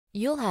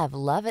You'll have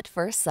love at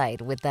first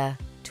sight with the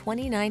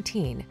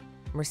 2019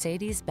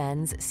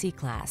 Mercedes-Benz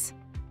C-Class.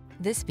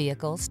 This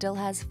vehicle still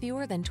has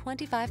fewer than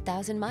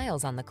 25,000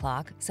 miles on the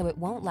clock, so it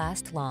won't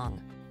last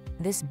long.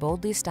 This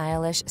boldly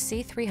stylish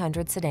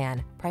C300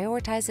 sedan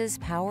prioritizes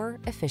power,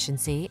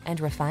 efficiency, and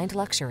refined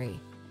luxury.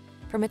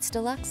 From its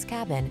deluxe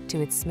cabin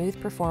to its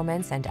smooth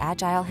performance and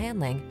agile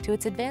handling to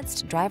its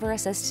advanced driver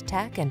assist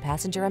tech and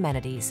passenger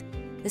amenities,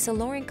 this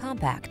alluring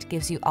compact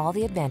gives you all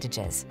the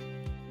advantages.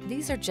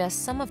 These are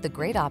just some of the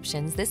great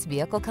options this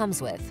vehicle comes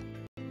with: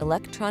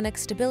 electronic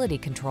stability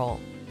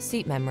control,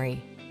 seat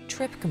memory,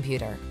 trip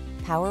computer,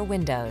 power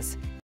windows,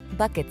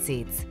 bucket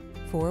seats,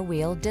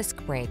 four-wheel disc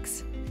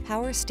brakes,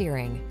 power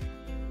steering.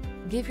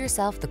 Give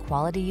yourself the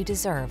quality you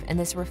deserve in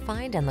this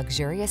refined and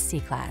luxurious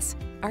C-Class.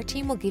 Our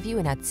team will give you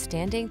an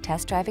outstanding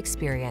test drive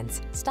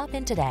experience. Stop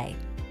in today.